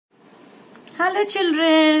Hello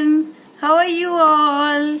children, how are you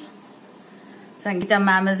all? Sangeeta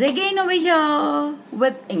ma'am is again over here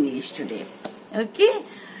with English today. Okay,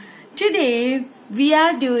 today we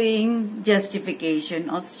are doing justification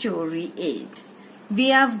of story 8. We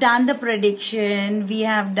have done the prediction, we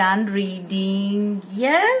have done reading,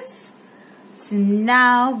 yes? So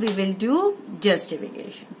now we will do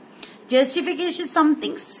justification. Justification is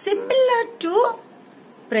something similar to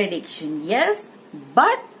prediction, yes?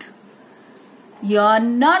 But you're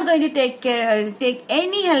not going to take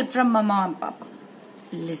any help from Mama and Papa.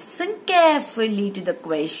 Listen carefully to the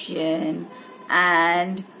question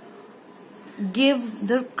and give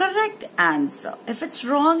the correct answer. If it's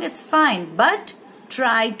wrong, it's fine. But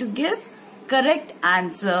try to give correct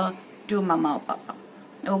answer to Mama or Papa.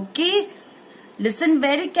 Okay? Listen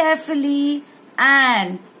very carefully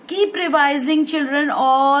and keep revising, children,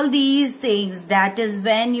 all these things. That is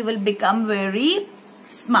when you will become very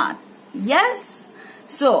smart. Yes?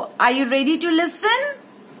 So, are you ready to listen?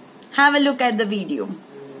 Have a look at the video.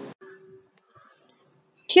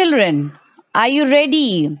 Children, are you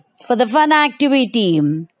ready for the fun activity?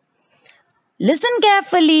 Listen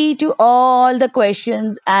carefully to all the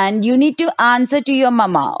questions and you need to answer to your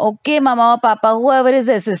mama. Okay, mama or papa, whoever is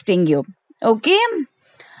assisting you. Okay?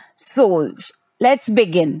 So, let's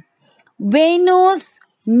begin. Venu's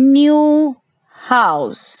new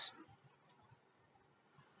house.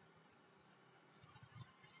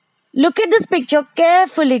 Look at this picture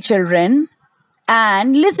carefully, children,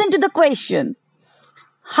 and listen to the question.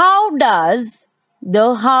 How does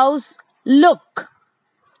the house look?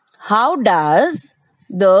 How does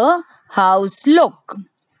the house look?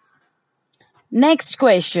 Next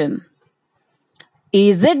question.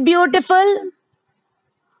 Is it beautiful?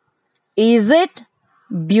 Is it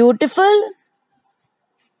beautiful?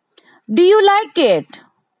 Do you like it?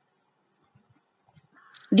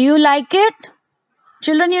 Do you like it?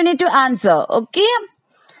 Children, you need to answer, okay?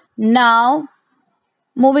 Now,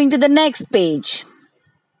 moving to the next page.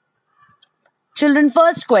 Children,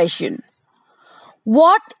 first question.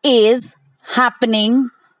 What is happening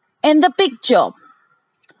in the picture?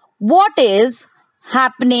 What is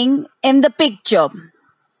happening in the picture?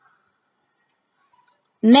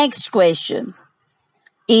 Next question.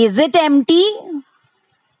 Is it empty?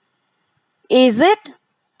 Is it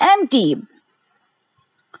empty?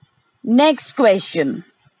 Next question.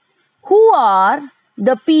 Who are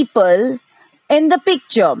the people in the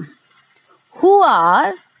picture? Who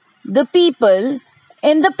are the people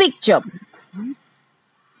in the picture?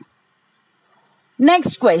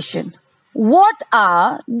 Next question. What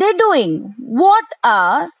are they doing? What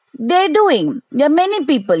are they doing? There are many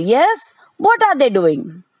people, yes? What are they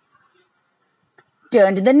doing?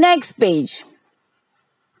 Turn to the next page.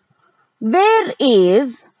 Where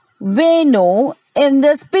is Venu in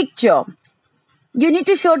this picture? You need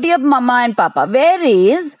to show to your mama and papa. Where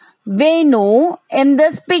is Venu in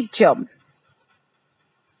this picture?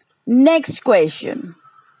 Next question.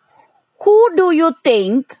 Who do you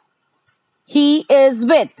think he is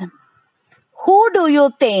with? Who do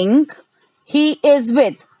you think he is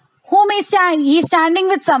with? Whom is he's standing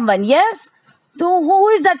with someone, yes? So who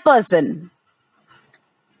is that person?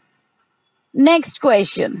 Next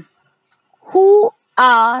question. Who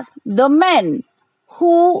are the men?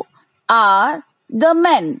 Who are the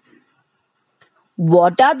men?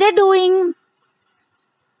 What are they doing?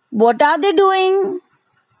 What are they doing?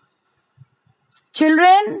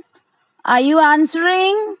 Children, are you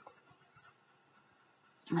answering?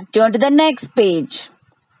 Turn to the next page.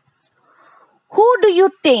 Who do you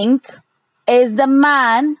think is the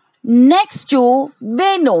man next to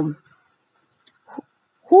Venu?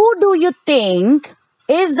 Who do you think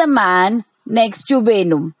is the man next to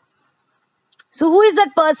Venu? So who is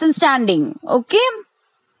that person standing? Okay.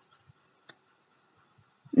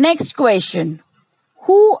 Next question.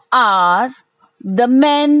 Who are the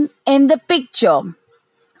men in the picture?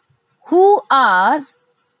 Who are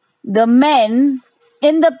the men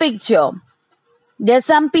in the picture? There's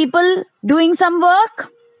some people doing some work.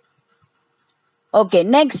 Okay,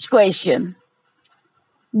 next question.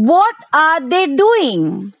 What are they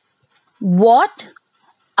doing? What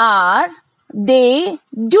are they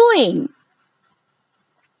doing?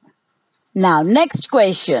 Now, next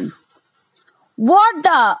question.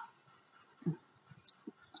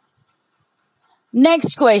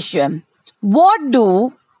 Next question. What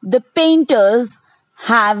do the painters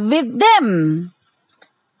have with them?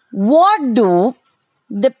 What do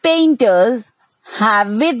the painters have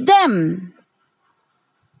with them?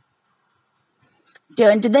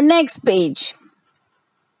 Turn to the next page.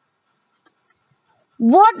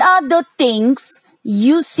 What are the things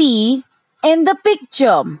you see in the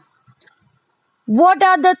picture? What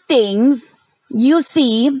are the things you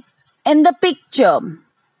see in the picture?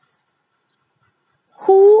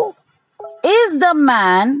 Who is the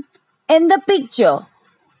man in the picture?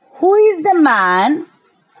 Who is the man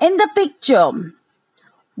in the picture?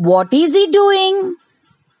 What is he doing?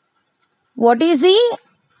 What is he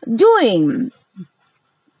doing?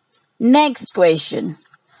 Next question.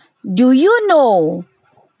 Do you know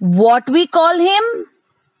what we call him?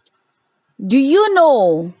 Do you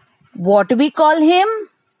know what we call him?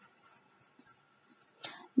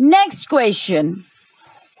 Next question.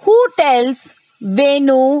 Who tells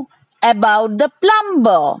Venu about the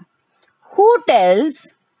plumber? Who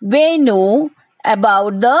tells Venu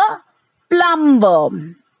about the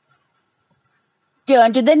plumber?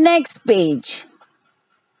 Turn to the next page.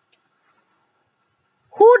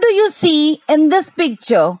 Who do you see in this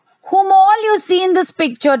picture? Whom all you see in this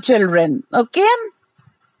picture, children? Okay?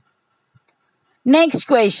 Next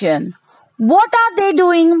question. What are they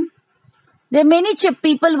doing? There are many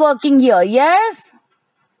people working here. Yes?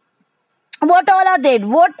 What all are they?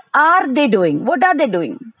 What are they doing? What are they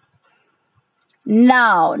doing?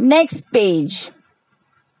 Now, next page.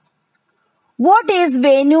 What is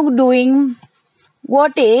Venu doing?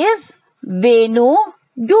 What is Venu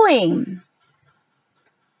doing?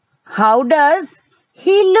 How does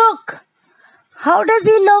he look? How does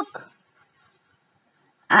he look?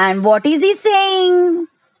 And what is he saying?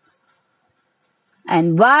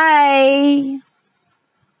 And why?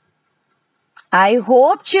 I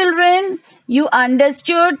hope, children, you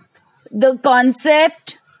understood the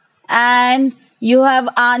concept and you have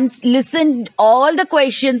listened all the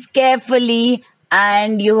questions carefully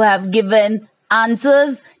and you have given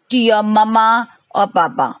answers to your mama or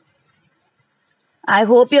papa. I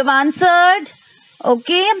hope you've answered.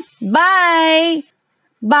 Okay, bye.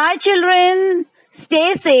 Bye, children.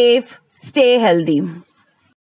 Stay safe, stay healthy.